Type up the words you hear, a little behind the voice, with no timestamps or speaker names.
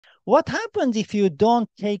what happens if you don't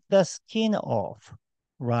take the skin off,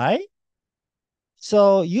 right?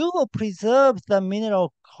 So you will preserve the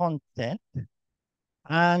mineral content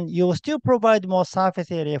and you will still provide more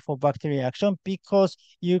surface area for bacterial action because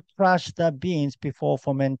you crush the beans before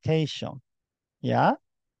fermentation. Yeah.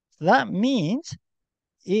 That means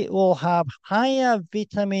it will have higher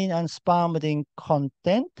vitamin and spermidine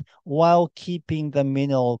content while keeping the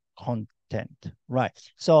mineral content. Right.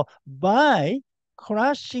 So by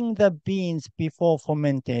crushing the beans before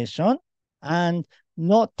fermentation and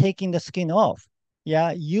not taking the skin off,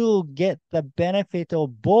 yeah, you get the benefit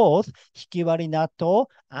of both Hikiwari Natto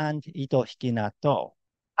and Itohiki Natto.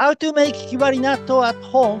 How to make Hikiwari Natto at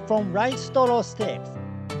home from rice straw sticks.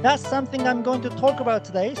 That's something I'm going to talk about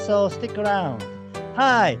today, so stick around.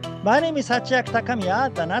 Hi, my name is Hachiaki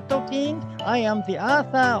Takamiya, the Natto King. I am the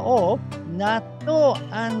author of Natto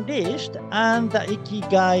Unleashed and the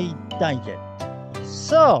Ikigai Diet.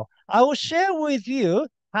 So, I will share with you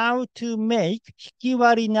how to make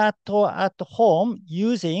Hikiwari Natto at home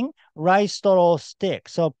using rice straw stick.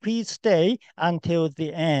 So please stay until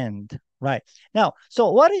the end. Right. Now, so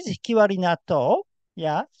what is Hikiwari Natto?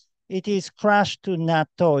 Yeah, it is crushed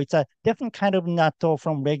natto. It's a different kind of natto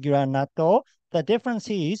from regular natto. The difference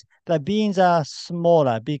is the beans are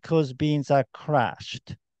smaller because beans are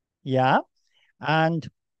crushed. Yeah. And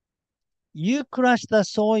you crush the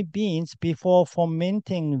soybeans before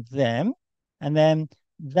fermenting them, and then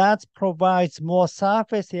that provides more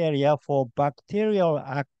surface area for bacterial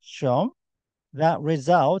action that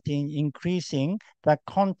result in increasing the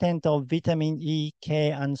content of vitamin E,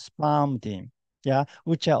 K, and spermidine, yeah,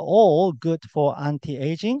 which are all good for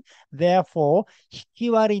anti-aging. Therefore,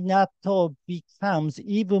 Hikiwari Natto becomes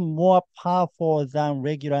even more powerful than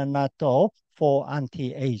regular natto for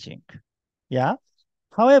anti-aging. Yeah.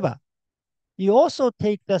 However, you also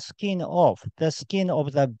take the skin off, the skin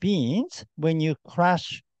of the beans when you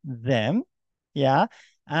crush them, yeah,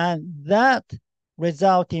 and that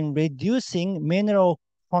result in reducing mineral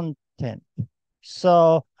content.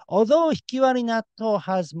 So although Hikiwari Natto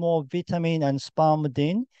has more vitamin and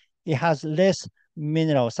spermidine, it has less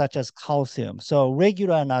minerals such as calcium. So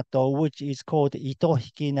regular natto, which is called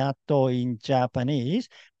Itohiki Natto in Japanese,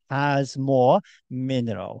 has more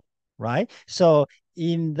mineral, right? So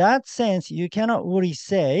in that sense, you cannot really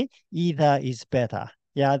say either is better.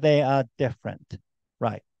 Yeah, they are different,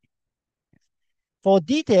 right? For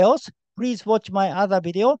details, please watch my other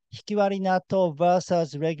video, Hikiwari Natto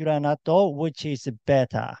versus regular natto, which is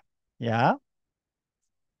better. Yeah.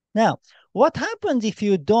 Now, what happens if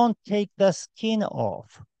you don't take the skin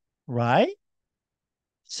off, right?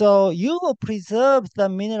 So you will preserve the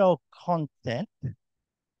mineral content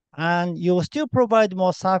and you will still provide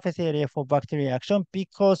more surface area for bacterial action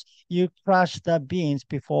because you crush the beans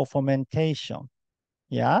before fermentation.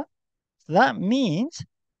 Yeah. That means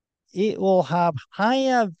it will have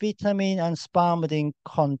higher vitamin and spermidine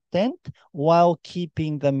content while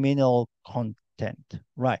keeping the mineral content.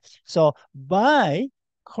 Right. So by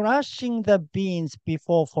crushing the beans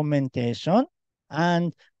before fermentation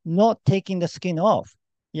and not taking the skin off,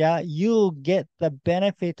 yeah, you get the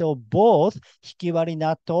benefit of both Hikiwari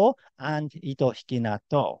Natto and Itohiki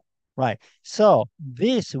Natto. Right. So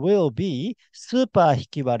this will be Super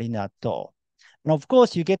Hikiwari Natto. And of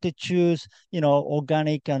course, you get to choose,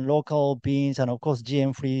 organic and local beans and of course,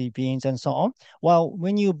 GM-free beans and so on. Well,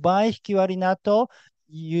 when you buy Hikiwari Natto,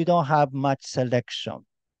 you don't have much selection.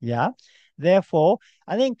 Yeah. Therefore,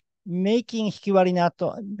 I think making Hikiwari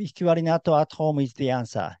Natto at home is the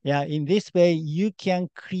answer. Yeah. In this way, you can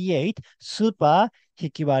create super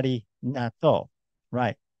Hikiwari Natto.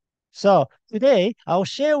 Right. So today I'll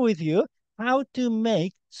share with you how to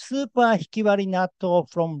make super Hikiwari Natto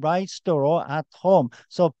from rice straw at home.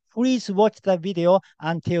 So please watch the video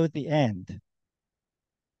until the end.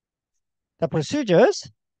 The procedures,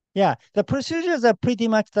 yeah, the procedures are pretty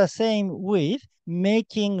much the same with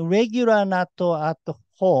making regular natto at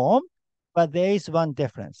home, but there is one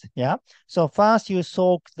difference. Yeah. So first you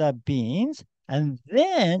soak the beans, and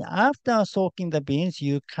then after soaking the beans,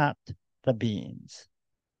 you cut the beans.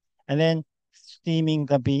 And then steaming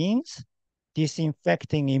the beans,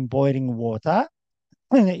 disinfecting in boiling water,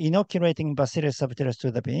 inoculating Bacillus subtilis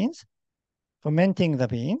to the beans, fermenting the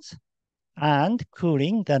beans, and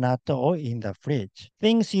cooling the natto in the fridge.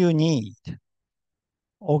 Things you need: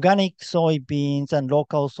 organic soybeans and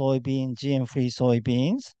local soybean, GM-free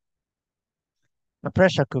soybeans, a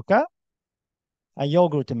pressure cooker, a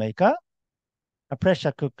yogurt maker, a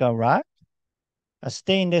pressure cooker rack, a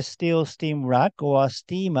stainless steel steam rack or a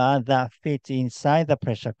steamer that fits inside the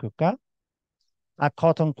pressure cooker, a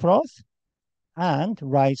cotton cloth, and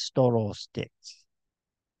rice straw sticks.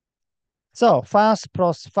 So first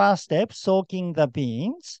step, soaking the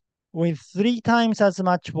beans with 3 times as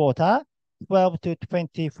much water, 12 to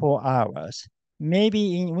 24 hours.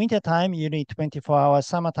 Maybe in wintertime, you need 24 hours.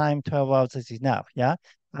 Summertime, 12 hours is enough. Yeah.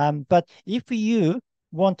 But if you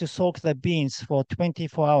want to soak the beans for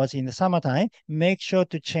 24 hours in the summertime, make sure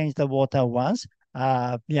to change the water once.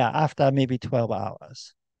 Yeah, after maybe 12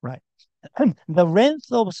 hours. Right. The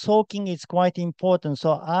length of soaking is quite important.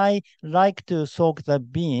 So I like to soak the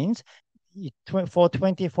beans for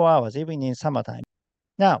 24 hours, even in summertime.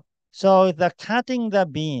 Now, so the cutting the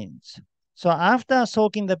beans. So after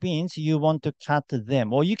soaking the beans, you want to cut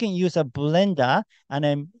them, or you can use a blender and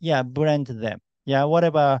then, yeah, blend them. Yeah,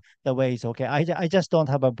 whatever the way is okay. I just don't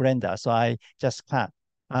have a blender, so I just cut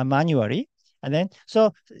manually. And then,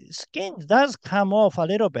 so skin does come off a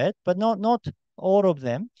little bit, but not all of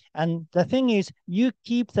them. And the thing is, you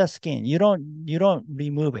keep the skin. You don't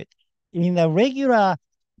remove it. In the regular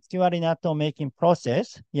Hikiwari Natto making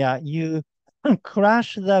process, yeah, you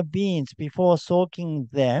crush the beans before soaking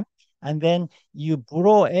them, and then you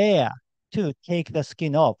blow air to take the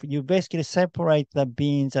skin off. You basically separate the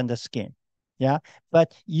beans and the skin. Yeah,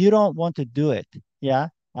 but you don't want to do it. Yeah,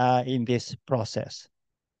 in this process.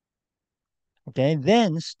 Okay,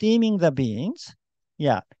 then steaming the beans.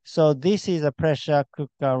 Yeah, so this is a pressure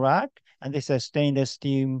cooker rack, and this is a stainless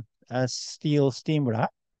steel steam rack,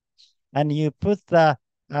 and you put the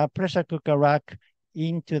pressure cooker rack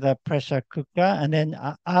into the pressure cooker and then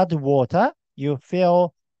add water. You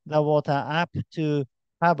fill the water up to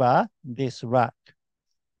cover this rack.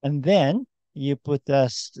 And then you put the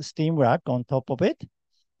steam rack on top of it.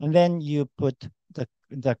 And then you put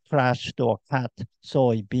the crushed or cut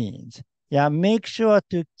soybeans. Yeah, make sure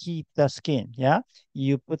to keep the skin. Yeah,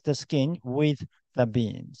 you put the skin with the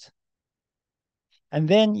beans. And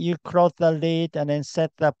then you close the lid and then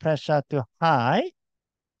set the pressure to high.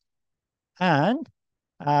 And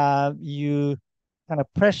you kind of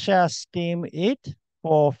pressure steam it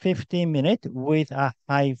for 15 minutes with a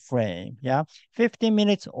high flame. Yeah, 15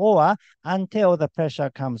 minutes or until the pressure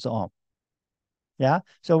comes on. Yeah,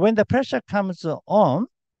 so when the pressure comes on,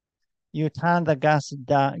 you turn the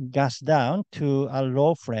gas down to a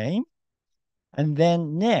low flame. And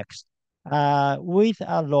then next, with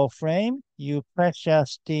a low flame, you pressure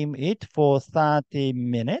steam it for 30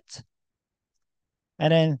 minutes.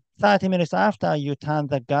 And then 30 minutes after, you turn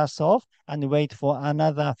the gas off and wait for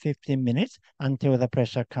another 15 minutes until the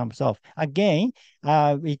pressure comes off. Again,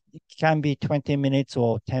 it can be 20 minutes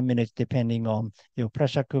or 10 minutes depending on your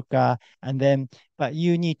pressure cooker. And then, but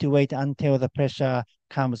you need to wait until the pressure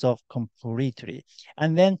comes off completely.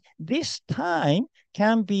 And then this time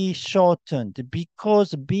can be shortened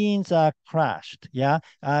because beans are crushed. Yeah,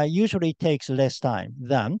 usually takes less time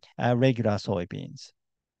than regular soybeans.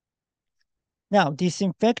 Now,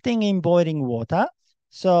 disinfecting in boiling water.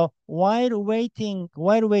 So while waiting,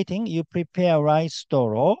 you prepare rice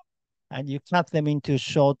straw and you cut them into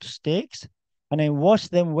short sticks and then wash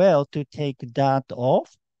them well to take dirt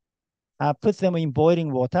off. Put them in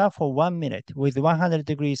boiling water for 1 minute with 100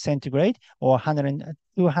 degrees centigrade or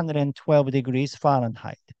 212 degrees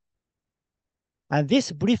Fahrenheit. And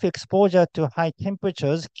this brief exposure to high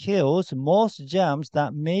temperatures kills most germs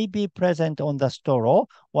that may be present on the straw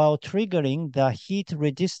while triggering the heat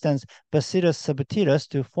resistant Bacillus subtilis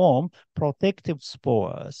to form protective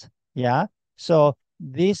spores. Yeah. So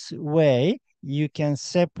this way you can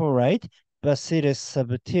separate Bacillus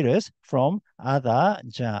subtilis from other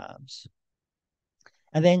germs.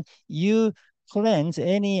 And then you cleanse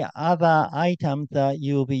any other item that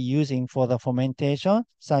you'll be using for the fermentation,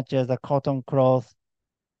 such as the cotton cloth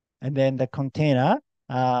and then the container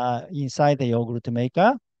inside the yogurt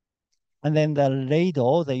maker, and then the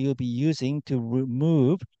ladle that you'll be using to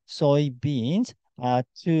remove soybeans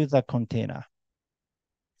to the container.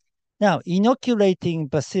 Now, inoculating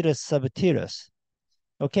Bacillus subtilis.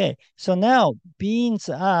 Okay, so now beans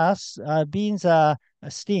are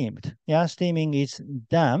steamed. Yeah, steaming is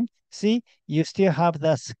done. See, you still have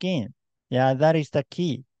the skin. Yeah, that is the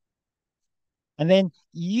key. And then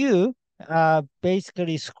you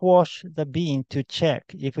basically squash the bean to check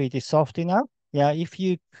if it is soft enough. Yeah, if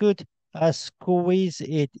you could squeeze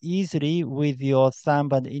it easily with your thumb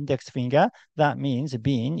and index finger, that means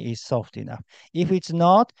bean is soft enough. If it's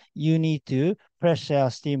not, you need to pressure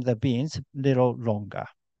steam the beans a little longer.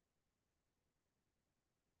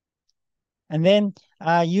 And then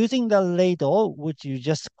using the ladle, which you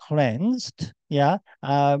just cleansed, yeah,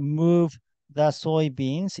 move the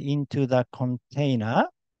soybeans into the container.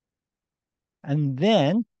 And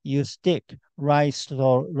then you stick rice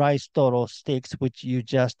straw sticks, which you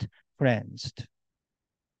just cleansed.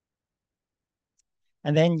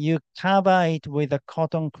 and then you cover it with a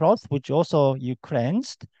cotton cloth, which also you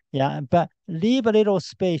cleansed. Yeah, but leave a little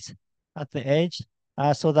space at the edge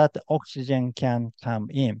so that the oxygen can come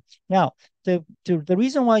in. Now, the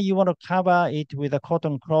reason why you want to cover it with a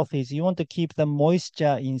cotton cloth is you want to keep the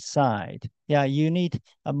moisture inside. Yeah, you need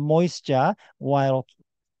a moisture while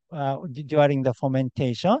during the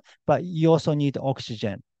fermentation, but you also need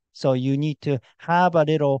oxygen. So you need to have a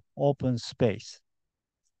little open space.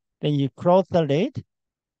 Then you close the lid,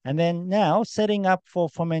 and then now setting up for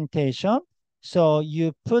fermentation. So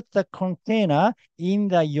you put the container in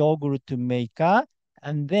the yogurt maker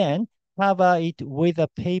and then cover it with a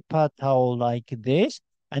paper towel like this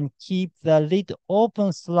and keep the lid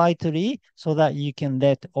open slightly so that you can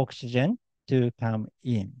let oxygen to come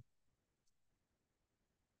in.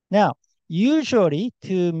 Now, usually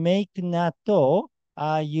to make natto,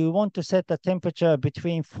 you want to set the temperature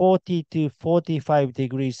between 40 to 45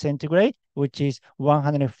 degrees centigrade, which is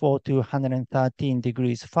 104 to 113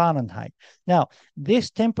 degrees Fahrenheit. Now, this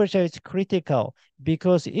temperature is critical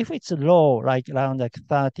because if it's low, like around like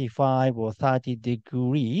 35 or 30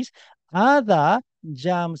 degrees, other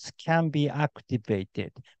germs can be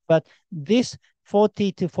activated. But this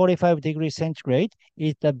 40 to 45 degrees centigrade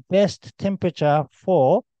is the best temperature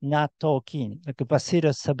for nattokin, like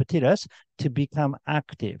Bacillus subtilis, to become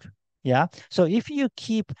active. Yeah. So if you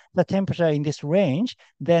keep the temperature in this range,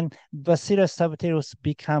 then Bacillus subtilis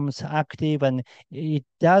becomes active and it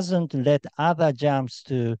doesn't let other germs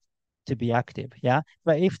to be active. Yeah.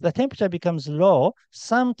 But if the temperature becomes low,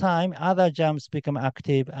 sometime other germs become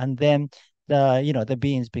active and then the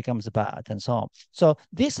beans becomes bad and so on. So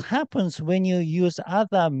this happens when you use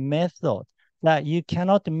other methods that you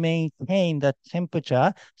cannot maintain the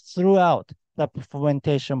temperature throughout the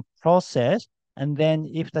fermentation process. And then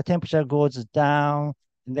if the temperature goes down,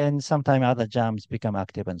 then sometimes other germs become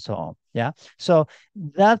active and so on. Yeah. So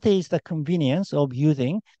that is the convenience of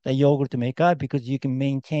using the yogurt maker because you can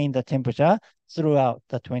maintain the temperature throughout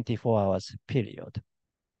the 24 hours period.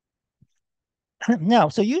 Now,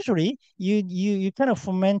 so usually you kind of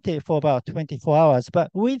ferment it for about 24 hours, but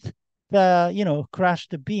with the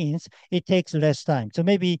crushed beans, it takes less time. So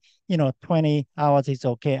maybe 20 hours is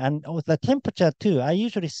okay. And with the temperature too, I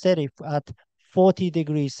usually set it at 40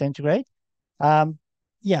 degrees centigrade. Um,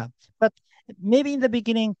 yeah, but maybe in the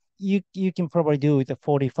beginning you can probably do with the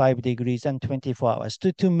 45 degrees and 24 hours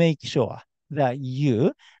to make sure that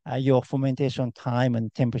your fermentation time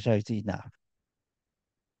and temperature is enough.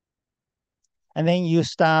 And then you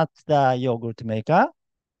start the yogurt maker.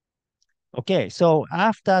 Okay, so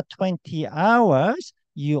after 20 hours,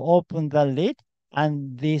 you open the lid,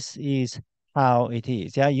 and this is how it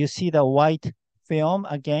is. Yeah, you see the white film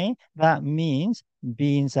again. That means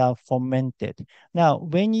beans are fermented. Now,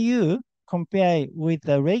 when you compare it with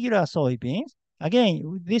the regular soybeans,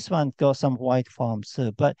 again, this one got some white films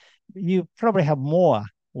too, but you probably have more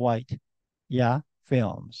white, yeah,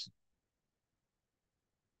 films.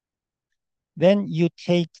 Then you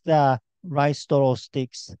take the rice straw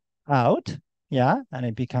sticks out, yeah, and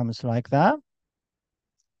it becomes like that.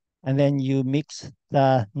 And then you mix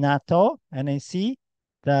the natto and then see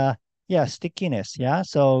the, yeah, stickiness, yeah.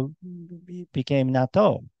 So it became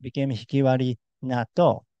natto, became Hikiwari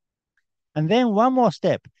Natto. And then one more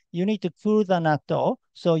step, you need to cool the natto.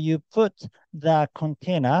 So you put the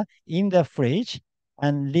container in the fridge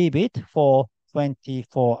and leave it for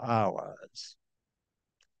 24 hours.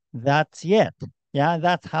 That's it. Yeah,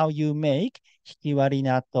 that's how you make Hikiwari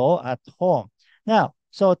Natto at home. Now,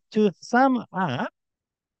 so to sum up,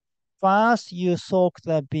 first you soak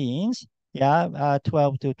the beans, yeah,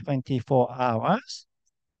 12 to 24 hours,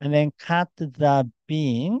 and then cut the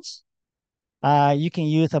beans. You can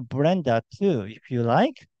use a blender too, if you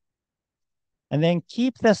like. And then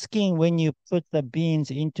keep the skin when you put the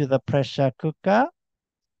beans into the pressure cooker.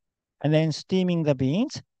 And then steaming the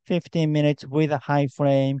beans, 15 minutes with a high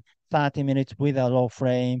flame, 30 minutes with a low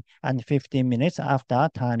flame, and 15 minutes after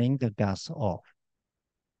turning the gas off.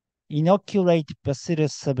 Inoculate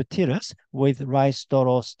Bacillus subtilis with rice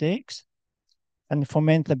straw sticks and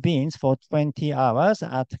ferment the beans for 20 hours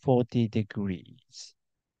at 40 degrees.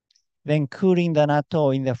 Then cooling the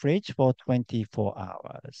natto in the fridge for 24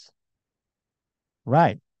 hours.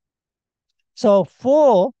 Right. So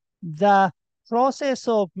for the process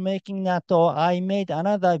of making natto, I made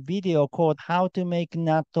another video called How to Make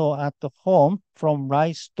Natto at Home from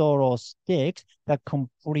Rice Straw Sticks, the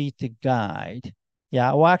complete guide.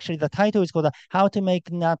 Yeah, well, actually, the title is called How to Make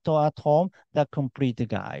Natto at Home, the complete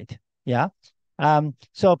guide. Yeah.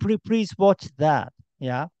 So please watch that.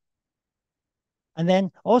 Yeah. And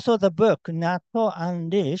then also the book Natto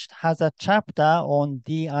Unleashed has a chapter on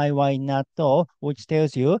DIY natto, which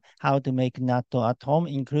tells you how to make natto at home,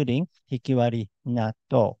 including Hikiwari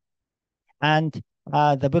Natto. And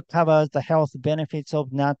the book covers the health benefits of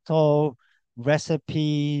natto,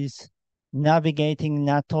 recipes, navigating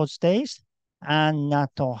natto states, and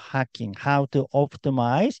natto hacking, how to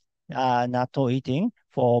optimize natto eating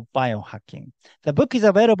for biohacking. The book is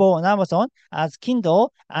available on Amazon as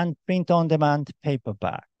Kindle and print-on-demand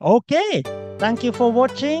paperback. Okay, thank you for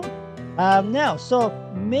watching. So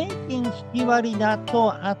making Hikiwari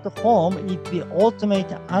Natto at home is the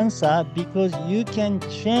ultimate answer because you can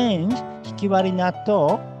change Hikiwari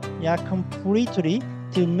Natto completely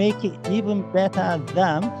to make it even better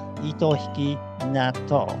than Itohiki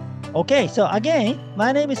Natto. Okay, so again,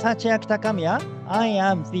 my name is Hachiaki Takamiya. I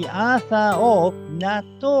am the author of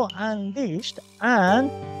Natto Unleashed and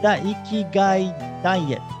the Ikigai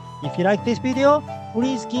Diet. If you like this video,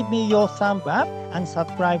 please give me your thumb up and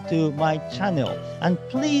subscribe to my channel. And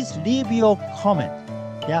please leave your comment.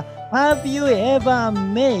 Have you ever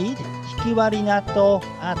made Hikiwari Natto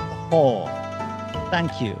at home?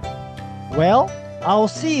 Thank you. Well, I'll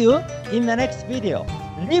see you in the next video.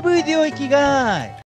 Live with your Ikigai!